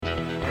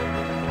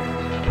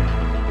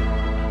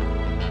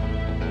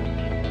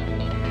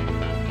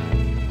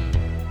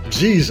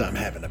Geez, I'm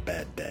having a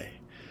bad day.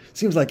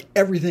 Seems like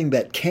everything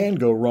that can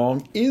go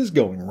wrong is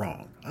going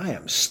wrong. I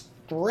am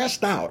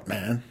stressed out,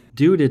 man.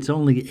 Dude, it's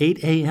only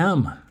 8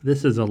 a.m.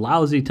 This is a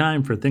lousy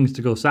time for things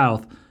to go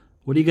south.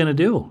 What are you going to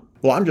do?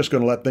 Well, I'm just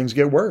going to let things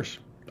get worse.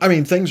 I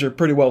mean, things are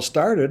pretty well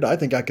started. I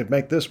think I could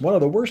make this one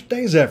of the worst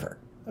days ever.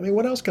 I mean,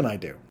 what else can I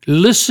do?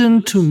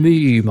 Listen to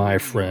me, my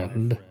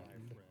friend.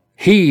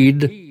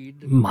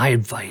 Heed my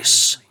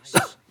advice.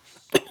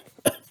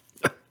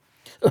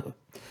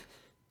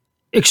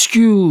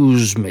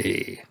 Excuse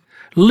me.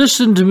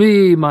 Listen to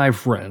me, my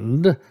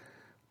friend.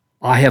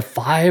 I have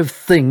 5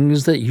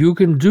 things that you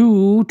can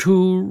do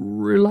to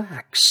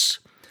relax,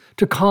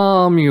 to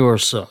calm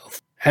yourself,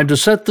 and to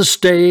set the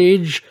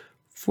stage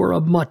for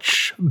a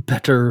much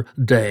better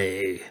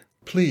day.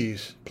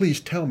 Please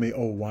tell me,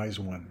 oh wise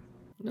one.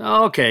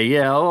 Okay,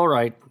 yeah, all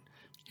right.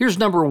 Here's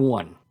number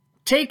 1.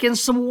 Take in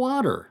some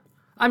water.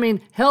 I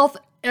mean, health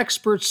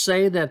experts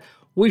say that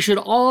we should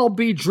all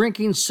be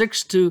drinking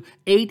 6 to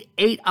 8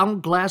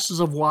 8-ounce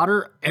glasses of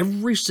water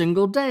every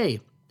single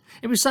day.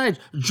 And besides,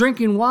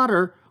 drinking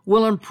water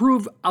will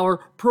improve our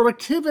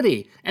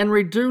productivity and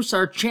reduce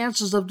our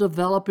chances of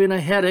developing a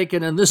headache.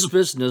 And in this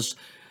business,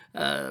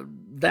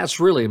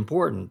 that's really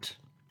important.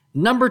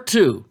 Number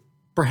 2,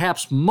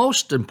 perhaps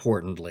most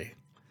importantly,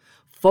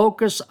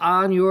 focus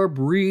on your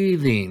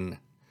breathing.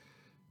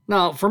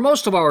 Now, for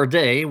most of our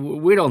day,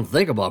 we don't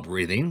think about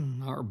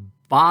breathing. Our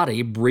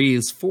body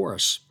breathes for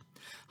us.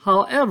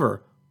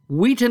 However,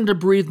 we tend to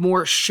breathe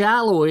more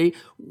shallowly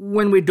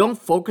when we don't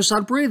focus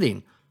on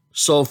breathing.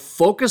 So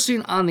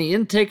focusing on the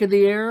intake of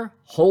the air,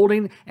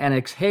 holding and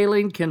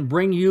exhaling can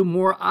bring you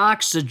more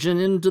oxygen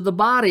into the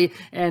body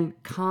and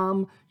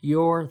calm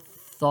your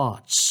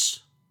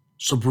thoughts.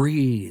 So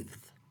breathe.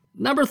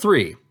 Number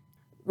 3,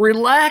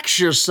 relax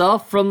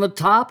yourself from the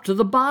top to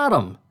the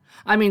bottom.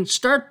 I mean,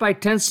 start by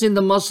tensing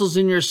the muscles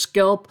in your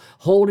scalp,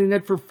 holding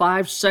it for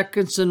 5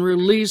 seconds and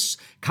release,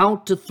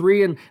 count to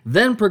 3, and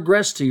then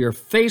progress to your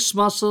face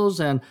muscles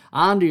and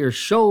onto your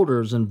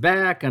shoulders and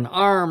back and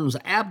arms,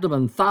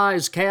 abdomen,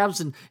 thighs,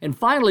 calves, and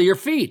finally your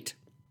feet.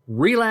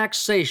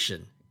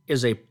 Relaxation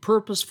is a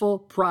purposeful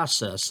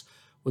process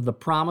with the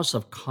promise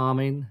of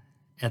calming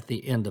at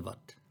the end of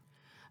it.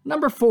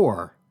 Number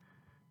 4,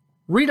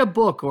 read a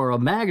book or a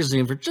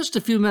magazine for just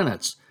a few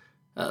minutes.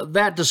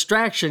 That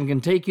distraction can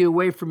take you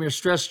away from your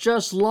stress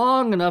just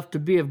long enough to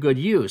be of good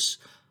use.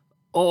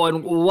 Oh,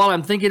 and while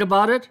I'm thinking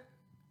about it,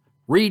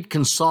 read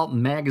Consult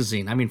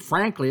Magazine. I mean,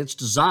 frankly, it's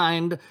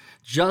designed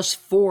just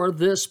for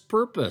this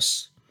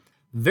purpose.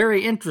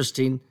 Very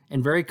interesting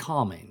and very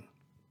calming.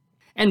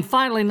 And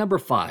finally, number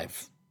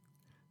 5,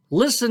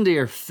 listen to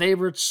your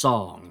favorite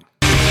song.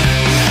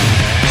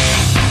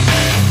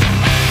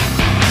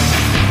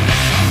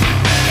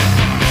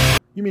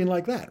 You mean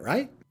like that,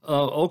 right?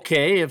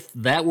 Okay, if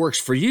that works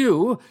for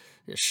you,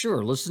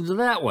 sure, listen to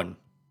that one.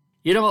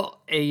 You know,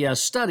 a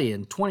study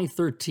in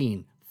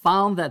 2013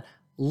 found that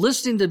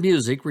listening to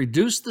music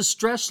reduced the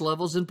stress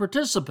levels in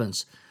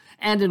participants.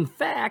 And in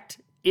fact,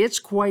 it's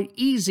quite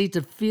easy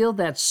to feel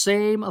that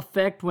same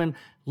effect when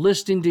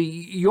listening to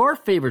your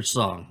favorite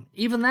song,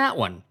 even that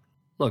one.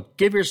 Look,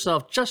 give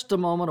yourself just a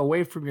moment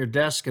away from your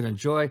desk and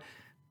enjoy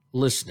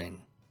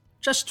listening,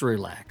 just to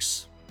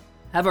relax.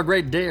 Have a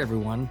great day,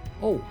 everyone.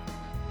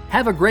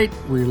 Have a great,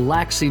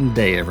 relaxing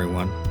day,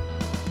 everyone.